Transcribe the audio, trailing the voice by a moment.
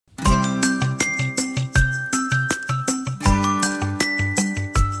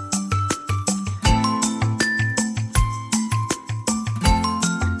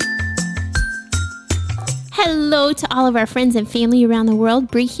Hello to all of our friends and family around the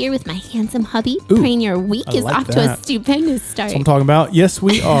world. Bre here with my handsome hubby. Praying your week is off to a stupendous start. That's what I'm talking about. Yes,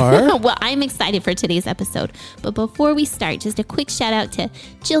 we are. Well, I'm excited for today's episode. But before we start, just a quick shout out to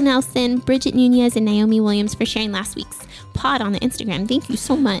Jill Nelson, Bridget Nunez, and Naomi Williams for sharing last week's pod on the Instagram. Thank you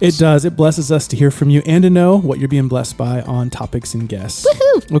so much. It does. It blesses us to hear from you and to know what you're being blessed by on topics and guests.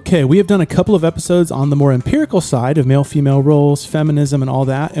 Woohoo! Okay, we have done a couple of episodes on the more empirical side of male-female roles, feminism, and all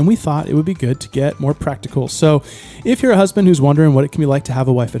that, and we thought it would be good to get more practical. So if you're a husband who's wondering what it can be like to have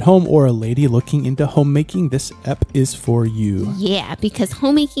a wife at home, or a lady looking into homemaking, this ep is for you. Yeah, because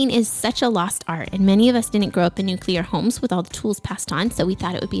homemaking is such a lost art, and many of us didn't grow up in nuclear homes with all the tools passed on, so we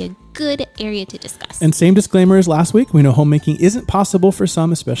thought it would be a good area to discuss. And same disclaimer as last week, we know homemaking isn't possible for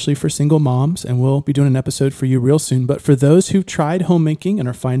some, especially for single moms, and we'll be doing an episode for you real soon. But for those who've tried homemaking and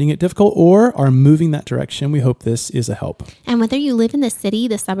are finding it difficult or are moving that direction, we hope this is a help. And whether you live in the city,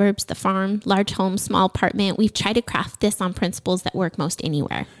 the suburbs, the farm, large home, small apartment, we've tried to craft this on principles that work most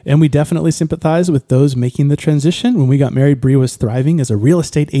anywhere. And we definitely sympathize with those making the transition. When we got married, Bre was thriving as a real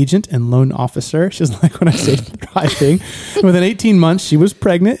estate agent and loan officer. She's like when I say thriving. Within 18 months, she was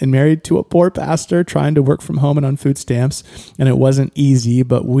pregnant and married to a poor pastor trying to work from home and on food stamps. And it wasn't easy,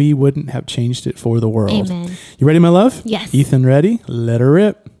 but we wouldn't have changed it for the world. Amen. You ready, my love? Yes. Ethan, ready? Let her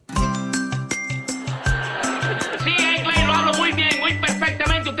rip.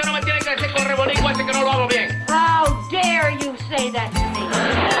 How dare you say that to me?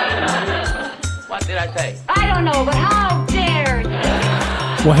 What did I say? I don't know, but how dare you?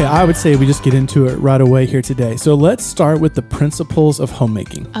 Well, hey, I would say we just get into it right away here today. So let's start with the principles of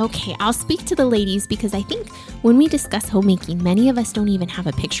homemaking. Okay, I'll speak to the ladies because I think when we discuss homemaking, many of us don't even have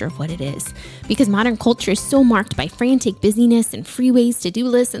a picture of what it is. Because modern culture is so marked by frantic busyness and freeways, to-do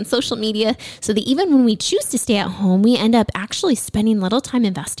lists, and social media, so that even when we choose to stay at home, we end up actually spending little time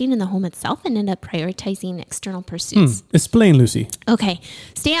investing in the home itself and end up prioritizing external pursuits. Explain, Lucy. Okay,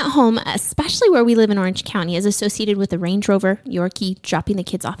 stay at home, especially where we live in Orange County, is associated with a Range Rover, Yorkie, dropping the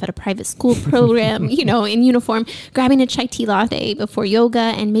kids off at a private school program, in uniform, grabbing a chai tea latte before yoga,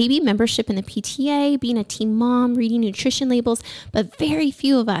 and maybe membership in the PTA, being a teen mom, reading nutrition labels. But very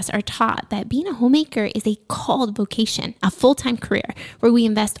few of us are taught that being a homemaker is a called vocation, a full-time career where we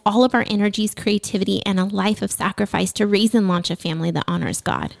invest all of our energies, creativity, and a life of sacrifice to raise and launch a family that honors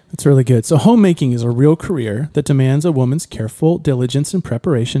God. That's really good. So homemaking is a real career that demands a woman's careful diligence and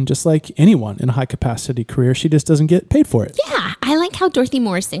preparation, just like anyone in a high-capacity career. She just doesn't get paid for it. Yeah, I like how Dorothy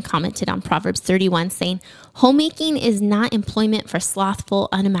Morrison commented on Proverbs 31 saying, homemaking is not employment for slothful,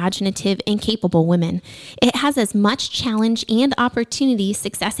 unimaginative, incapable women. It has as much challenge and opportunity,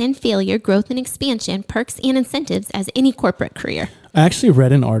 success and failure, growth and expansion, perks and incentives as any corporate career. I actually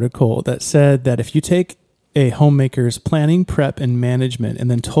read an article that said that if you take a homemaker's planning, prep, and management and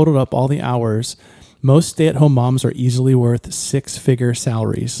then totaled up all the hours, most stay-at-home moms are easily worth six-figure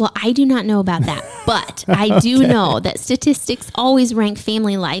salaries. Well, I do not know about that, but I do know that statistics always rank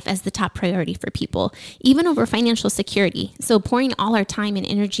family life as the top priority for people, even over financial security. So pouring all our time and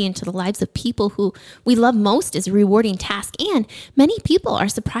energy into the lives of people who we love most is a rewarding task. And many people are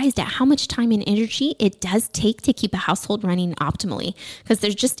surprised at how much time and energy it does take to keep a household running optimally, because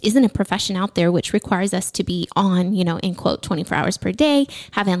there just isn't a profession out there which requires us to be on, in quote, 24 hours per day,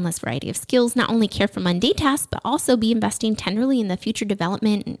 have endless variety of skills, not only care for mundane tasks, but also be investing tenderly in the future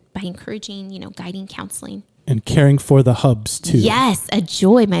development by encouraging, guiding, counseling. And caring for the hubs, too. Yes, a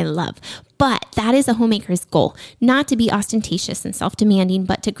joy, my love. But that is a homemaker's goal, not to be ostentatious and self-demanding,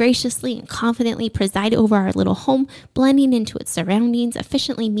 but to graciously and confidently preside over our little home, blending into its surroundings,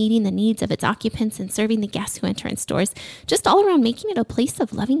 efficiently meeting the needs of its occupants and serving the guests who enter in stores, just all around making it a place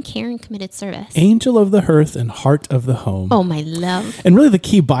of loving care and committed service. Angel of the hearth and heart of the home. Oh, my love. And really the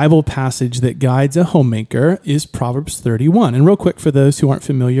key Bible passage that guides a homemaker is Proverbs 31. And real quick, for those who aren't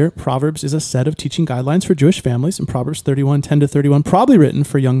familiar, Proverbs is a set of teaching guidelines for Jewish families, and Proverbs 31, 10-31, probably written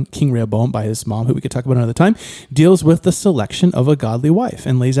for young King Rehoboam by his mom, who we could talk about another time, deals with the selection of a godly wife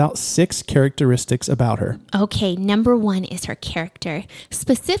and lays out 6 characteristics about her. Okay, number 1 is her character,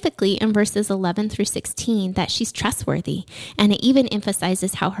 specifically in verses 11 through 16, that she's trustworthy. And it even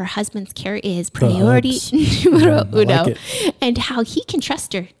emphasizes how her husband's care is priority numero uno, and how he can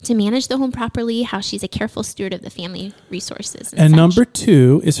trust her to manage the home properly, how she's a careful steward of the family resources. And number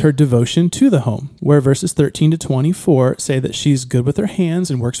 2 is her devotion to the home, where verses 13 to 24 say that she's good with her hands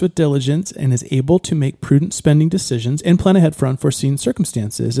and works with diligence intelligence and is able to make prudent spending decisions and plan ahead for unforeseen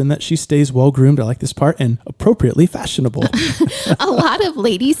circumstances, and that she stays well-groomed, I like this part, and appropriately fashionable. A lot of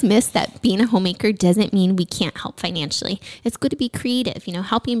ladies miss that being a homemaker doesn't mean we can't help financially. It's good to be creative,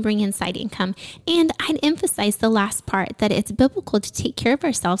 helping bring in side income. And I'd emphasize the last part, that it's biblical to take care of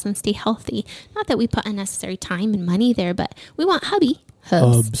ourselves and stay healthy. Not that we put unnecessary time and money there, but we want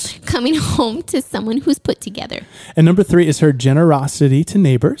hubs coming home to someone who's put together. And number 3 is her generosity to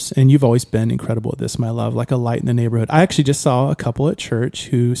neighbors. And you've always been incredible at this, my love, like a light in the neighborhood. I actually just saw a couple at church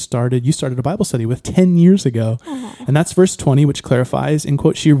who you started a Bible study with 10 years ago. Aww. And that's verse 20, which clarifies, in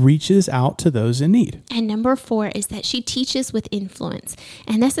quote, she reaches out to those in need. And number 4 is that she teaches with influence.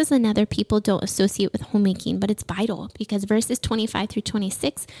 And this is another people don't associate with homemaking, but it's vital because verses 25 through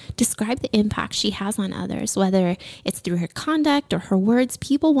 26 describe the impact she has on others, whether it's through her conduct or her words.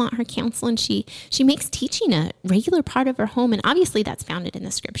 People want her counsel, and she makes teaching a regular part of her home, and obviously that's founded in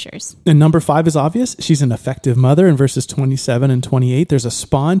the scriptures. And number 5 is obvious. She's an effective mother. In verses 27 and 28, there's a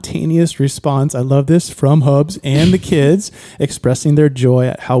spontaneous response, I love this, from hubs and the kids, expressing their joy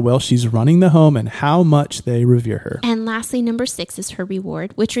at how well she's running the home and how much they revere her. And lastly, number 6 is her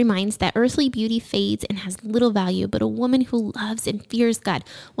reward, which reminds that earthly beauty fades and has little value, but a woman who loves and fears God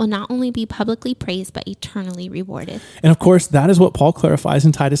will not only be publicly praised, but eternally rewarded. And of course, that is what Paul clarifies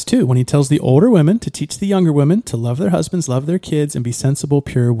in Titus 2 when he tells the older women to teach the younger women to love their husbands, love their kids, and be sensible,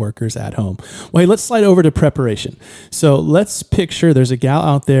 pure workers at home. Well, hey, let's slide over to preparation. So let's picture there's a gal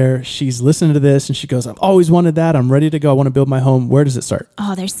out there. She's listening to this and she goes, I've always wanted that. I'm ready to go. I want to build my home. Where does it start?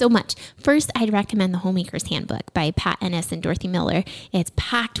 Oh, there's so much. First, I'd recommend the Homemaker's Handbook by Pat Ennis and Dorothy Miller. It's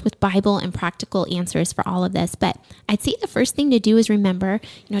packed with Bible and practical answers for all of this. But I'd say the first thing to do is remember,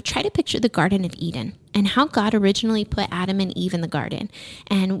 try to picture the Garden of Eden and how God originally put Adam and Eve in the garden.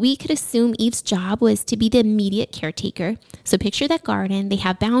 And we could assume Eve's job was to be the immediate caretaker. So picture that garden. They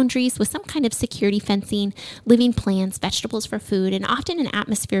have boundaries with some kind of security fencing, living plants, vegetables for food, and often an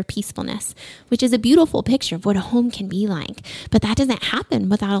atmosphere of peacefulness, which is a beautiful picture of what a home can be like. But that doesn't happen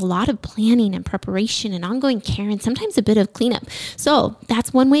without a lot of planning and preparation and ongoing care and sometimes a bit of cleanup. So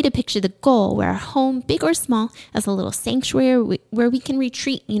that's one way to picture the goal, where our home, big or small, is a little sanctuary where we can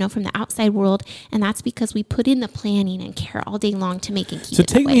retreat, from the outside world. And that's because we put in the planning and care all day long to make it keep So it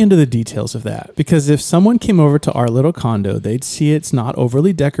take that way. me into the details of that, because if someone came over to our little condo, they'd see it's not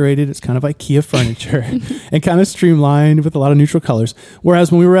overly decorated. It's kind of IKEA furniture and kind of streamlined with a lot of neutral colors.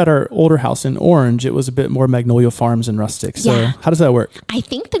 Whereas when we were at our older house in Orange, it was a bit more Magnolia Farms and rustic. So how does that work? I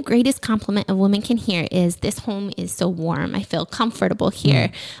think the greatest compliment a woman can hear is, this home is so warm. I feel comfortable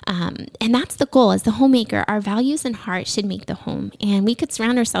here. And that's the goal. As the homemaker, our values and heart should make the home. And we could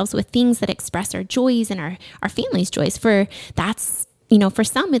surround ourselves with things that express our joys and our family's joys. For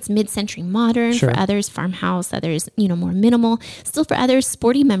some, it's mid-century modern. Sure. For others, farmhouse. Others, more minimal. Still for others,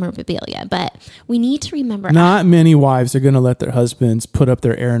 sporty memorabilia. But we need to remember... Not many wives are going to let their husbands put up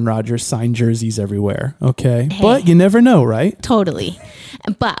their Aaron Rodgers signed jerseys everywhere, okay? Hey. But you never know, right? Totally.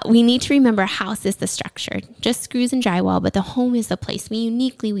 But we need to remember, house is the structure. Just screws and drywall, but the home is the place we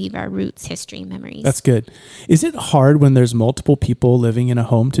uniquely weave our roots, history, and memories. That's good. Is it hard when there's multiple people living in a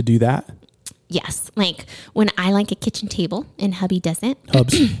home to do that? Yes. Like when I like a kitchen table and hubby doesn't.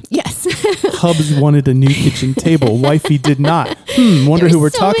 Hubs. Yes. Hubs wanted a new kitchen table. Wifey did not. Wonder who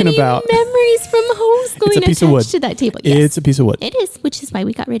we're talking about. Memories from homeschooling It's a piece of wood. attached to that table. Yes. It's a piece of wood. It is, which is why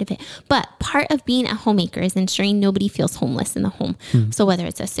we got rid of it. But part of being a homemaker is ensuring nobody feels homeless in the home. So whether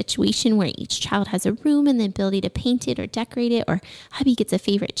it's a situation where each child has a room and the ability to paint it or decorate it, or hubby gets a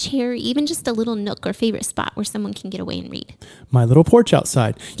favorite chair, even just a little nook or favorite spot where someone can get away and read. My little porch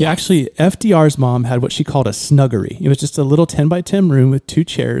outside. Yeah, actually, FDR's mom had what she called a snuggery. It was just a little 10 by 10 room with 2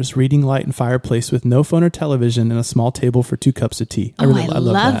 chairs, reading light, and fireplace with no phone or television, and a small table for 2 cups of tea. I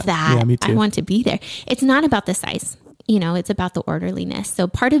love that. Yeah, me too. I want to be there. It's not about the size. It's about the orderliness. So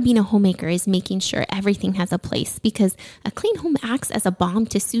part of being a homemaker is making sure everything has a place, because a clean home acts as a balm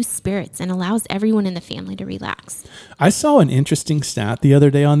to soothe spirits and allows everyone in the family to relax. I saw an interesting stat the other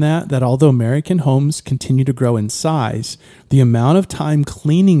day on that although American homes continue to grow in size, the amount of time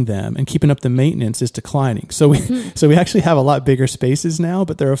cleaning them and keeping up the maintenance is declining. So we actually have a lot bigger spaces now,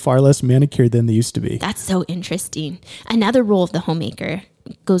 but they're far less manicured than they used to be. That's so interesting. Another role of the homemaker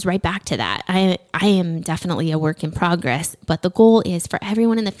goes right back to that. I am definitely a work in progress, but the goal is for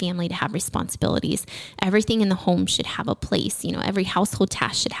everyone in the family to have responsibilities. Everything in the home should have a place. Every household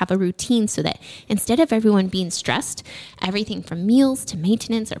task should have a routine, so that instead of everyone being stressed, everything from meals to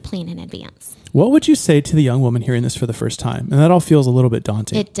maintenance are planned in advance. What would you say to the young woman hearing this for the first time? And that all feels a little bit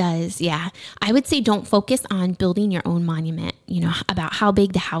daunting. It does, yeah. I would say don't focus on building your own monument, about how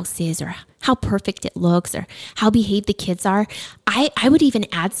big the house is or how perfect it looks or how behaved the kids are. I would even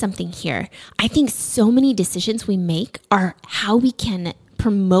add something here. I think so many decisions we make are how we can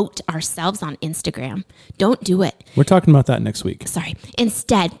promote ourselves on Instagram. Don't do it. We're talking about that next week. Sorry.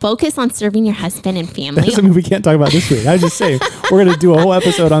 Instead, focus on serving your husband and family. That doesn't mean we can't talk about this week. I was just saying, we're going to do a whole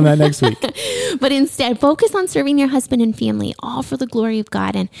episode on that next week. But instead, focus on serving your husband and family, all for the glory of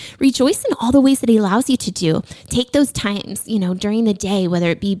God, and rejoice in all the ways that he allows you to do. Take those times, during the day, whether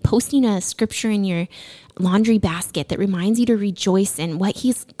it be posting a scripture in your laundry basket that reminds you to rejoice in what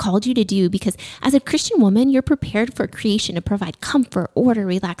he's called you to do, because as a Christian woman, you're prepared for creation to provide comfort, order,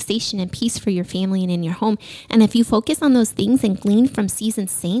 relaxation, and peace for your family and in your home. And if you focus on those things and glean from seasoned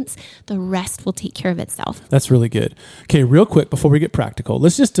saints, the rest will take care of itself. That's really good. Okay, real quick before we get practical,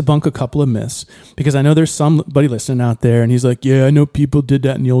 let's just debunk a couple of myths, because I know there's somebody listening out there and he's like, yeah, I know people did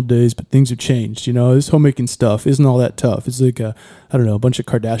that in the old days, but things have changed. This homemaking stuff isn't all that tough. It's like a bunch of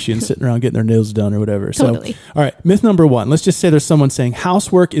Kardashians sitting around getting their nails done or whatever. Totally. So, all right, myth number one. Let's just say there's someone saying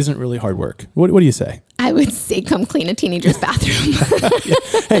housework isn't really hard work. What do you say? I would say come clean a teenager's bathroom. Yeah.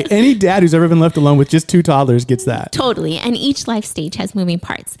 Hey, any dad who's ever been left alone with just 2 toddlers gets that. Totally. And each life stage has moving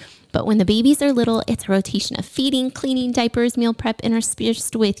parts. But when the babies are little, it's a rotation of feeding, cleaning, diapers, meal prep,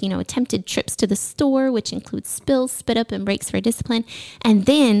 interspersed with, attempted trips to the store, which includes spills, spit up, and breaks for discipline. And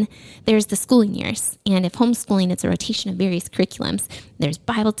then there's the schooling years. And if homeschooling, it's a rotation of various curriculums. There's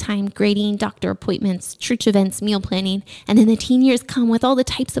Bible time, grading, doctor appointments, church events, meal planning. And then the teen years come with all the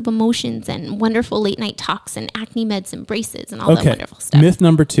types of emotions and wonderful late night talks and acne meds and braces and all that wonderful stuff. Myth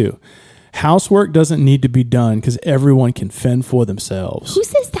number 2. Housework doesn't need to be done because everyone can fend for themselves. Who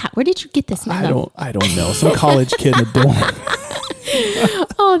says that? Where did you get this? I don't know. Some college kid in a dorm.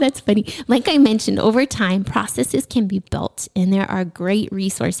 Oh, that's funny. Like I mentioned, over time, processes can be built, and there are great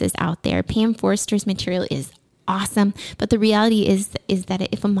resources out there. Pam Forrester's material is awesome, but the reality is that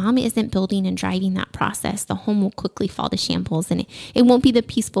if a mom isn't building and driving that process, the home will quickly fall to shambles, and it won't be the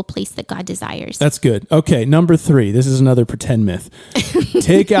peaceful place that God desires. That's good. Okay, number 3. This is another pretend myth.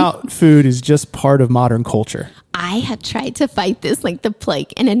 Takeout food is just part of modern culture. I have tried to fight this like the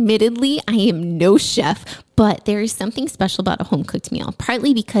plague, and admittedly, I am no chef, but there is something special about a home-cooked meal,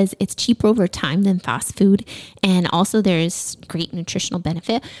 partly because it's cheaper over time than fast food, and also there's great nutritional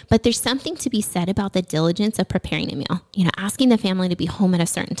benefit, but there's something to be said about the diligence of preparing a meal. Asking the family to be home at a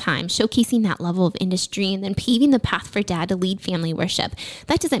certain time, showcasing that level of industry, and then paving the path for dad to lead family worship.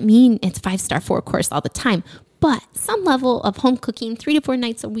 That doesn't mean it's 5-star 4-course all the time, but some level of home cooking 3 to 4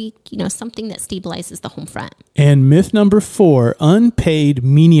 nights a week, something that stabilizes the home front. And myth number 4, unpaid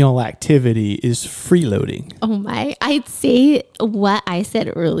menial activity is freeloading. Oh my, I'd say what I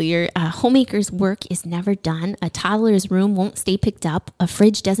said earlier. A homemaker's work is never done. A toddler's room won't stay picked up. A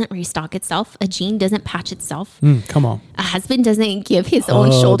fridge doesn't restock itself. A jean doesn't patch itself. Come on. A husband doesn't give his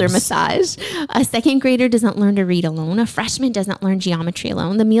own shoulder massage. A second grader doesn't learn to read alone. A freshman doesn't learn geometry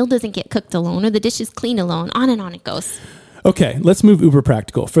alone. The meal doesn't get cooked alone, or the dishes clean alone. On and on it goes. Okay, let's move uber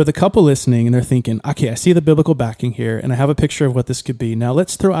practical. For the couple listening and they're thinking, okay, I see the biblical backing here and I have a picture of what this could be. Now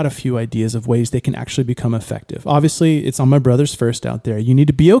let's throw out a few ideas of ways they can actually become effective. Obviously, it's on my brother's first out there. You need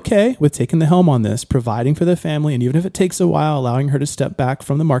to be okay with taking the helm on this, providing for the family, and even if it takes a while, allowing her to step back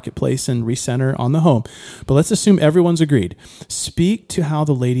from the marketplace and recenter on the home. But let's assume everyone's agreed. Speak to how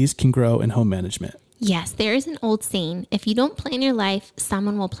the ladies can grow in home management. Yes, there is an old saying, if you don't plan your life,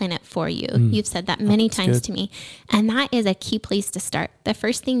 someone will plan it for you. You've said that many times to me. And that is a key place to start. The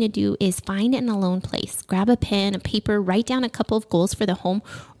first thing to do is find an alone place. Grab a pen, a paper, write down a couple of goals for the home,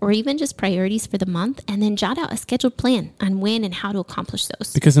 or even just priorities for the month, and then jot out a scheduled plan on when and how to accomplish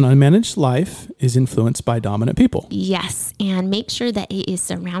those. Because an unmanaged life is influenced by dominant people. Yes, and make sure that it is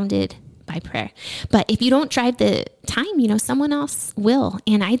surrounded by prayer. But if you don't drive the time, someone else will.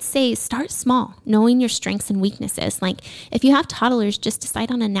 And I'd say start small, knowing your strengths and weaknesses. Like if you have toddlers, just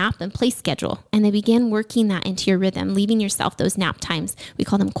decide on a nap and play schedule, and then begin working that into your rhythm, leaving yourself those nap times. We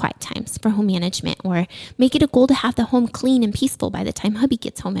call them quiet times for home management, or make it a goal to have the home clean and peaceful by the time hubby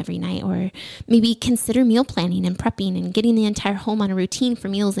gets home every night, or maybe consider meal planning and prepping and getting the entire home on a routine for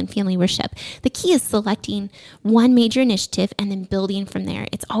meals and family worship. The key is selecting one major initiative and then building from there.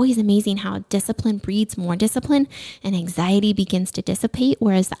 It's always amazing how discipline breeds more discipline, and anxiety begins to dissipate,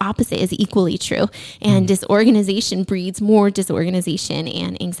 whereas the opposite is equally true. And disorganization breeds more disorganization,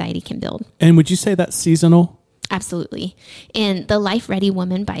 and anxiety can build. And would you say that's seasonal? Absolutely. In The Life Ready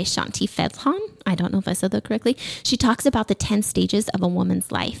Woman by Shanti Fedlon, I don't know if I said that correctly. She talks about the 10 stages of a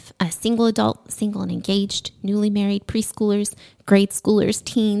woman's life: a single adult, single and engaged, newly married, preschoolers, grade schoolers,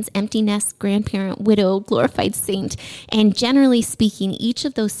 teens, empty nest, grandparent, widow, glorified saint. And generally speaking, each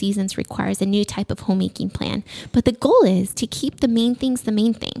of those seasons requires a new type of homemaking plan. But the goal is to keep the main things the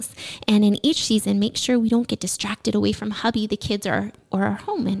main things. And in each season, make sure we don't get distracted away from hubby, the kids, or our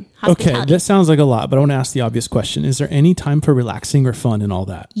home and hospitality. Okay, that sounds like a lot, but I want to ask the obvious question. Is there any time for relaxing or fun and all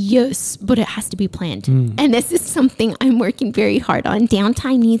that? Yes, but it has to be planned. And this is something I'm working very hard on.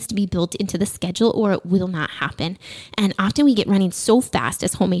 Downtime needs to be built into the schedule or it will not happen. And often we get running so fast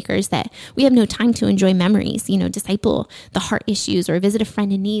as homemakers that we have no time to enjoy memories, disciple the heart issues or visit a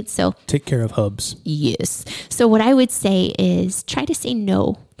friend in need. So take care of hubs. Yes. So what I would say is try to say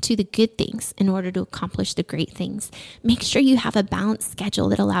no to the good things in order to accomplish the great things. Make sure you have a balanced schedule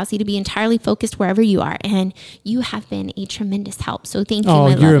that allows you to be entirely focused wherever you are. And you have been a tremendous help. So thank you. Oh,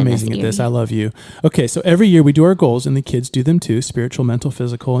 you're amazing at this. I love you. Okay. So every year we do our goals and the kids do them too: spiritual, mental,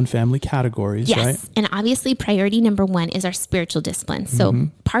 physical, and family categories, yes. Right? And obviously priority number 1 is our spiritual discipline. So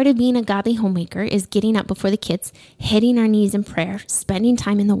part of being a godly homemaker is getting up before the kids, hitting our knees in prayer, spending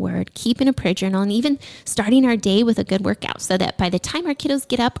time in the word, keeping a prayer journal, and even starting our day with a good workout so that by the time our kiddos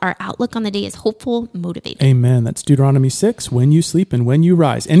get up, our outlook on the day is hopeful, motivated. Amen. That's Deuteronomy 6, when you sleep and when you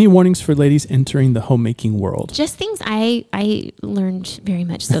rise. Any warnings for ladies entering the homemaking world? Just things I learned very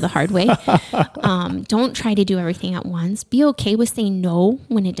much so the hard way. Don't try to do everything at once. Be okay with saying no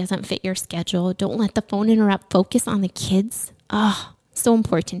when it doesn't fit your schedule. Don't let the phone interrupt. Focus on the kids. So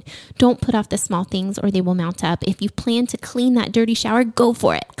important. Don't put off the small things or they will mount up. If you plan to clean that dirty shower, go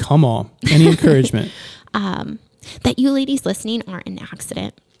for it. Come on. Any encouragement? That you ladies listening aren't an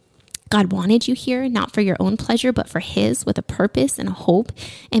accident. God wanted you here, not for your own pleasure, but for his, with a purpose and a hope.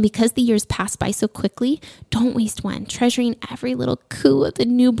 And because the years pass by so quickly, don't waste one, treasuring every little coo of the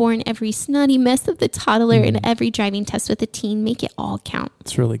newborn, every snotty mess of the toddler, and every driving test with the teen. Make it all count.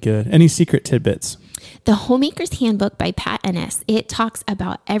 It's really good. Any secret tidbits? The Homemaker's Handbook by Pat Ennis, it talks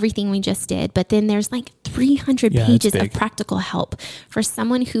about everything we just did, but then there's like 300 pages of practical help for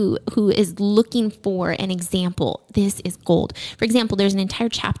someone who is looking for an example. This is gold. For example, there's an entire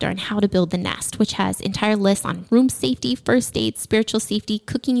chapter on how to build the nest, which has entire lists on room safety, first aid, spiritual safety,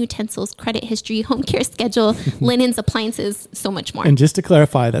 cooking utensils, credit history, home care schedule, linens, appliances, so much more. And just to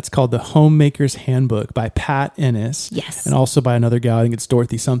clarify, that's called the Homemaker's Handbook by Pat Ennis. Yes. And also by another gal, I think it's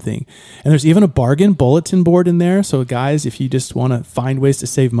Dorothy something. And there's even a bargain bulletin board in there. So guys, if you just want to find ways to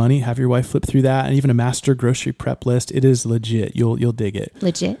save money, have your wife flip through that, and even a master grocery prep list. It is legit. You'll dig it.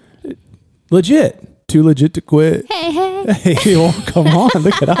 Legit. Too legit to quit. Hey, well, come on.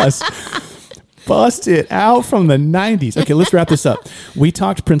 Look at us. Bust it out from the 90s. Okay, let's wrap this up. We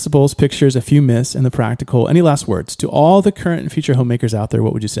talked principles, pictures, a few myths, and the practical. Any last words to all the current and future homemakers out there?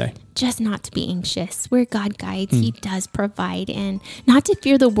 What would you say? Just not to be anxious. Where God guides, he does provide, and not to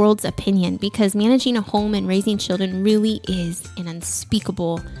fear the world's opinion, because managing a home and raising children really is an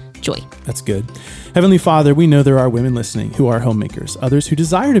unspeakable joy. That's good. Heavenly Father, we know there are women listening who are homemakers, others who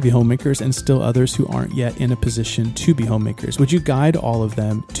desire to be homemakers, and still others who aren't yet in a position to be homemakers. Would you guide all of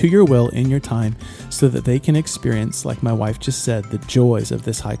them to your will in your time so that they can experience, like my wife just said, the joys of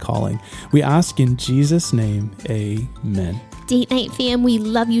this high calling? We ask in Jesus' name, amen. Date Night fam, we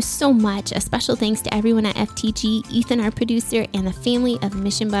love you so much. A special thanks to everyone at FTG, Ethan, our producer, and the family of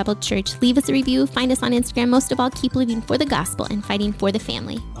Mission Bible Church. Leave us a review, find us on Instagram. Most of all, keep living for the gospel and fighting for the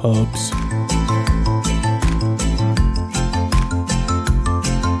family. Hubs.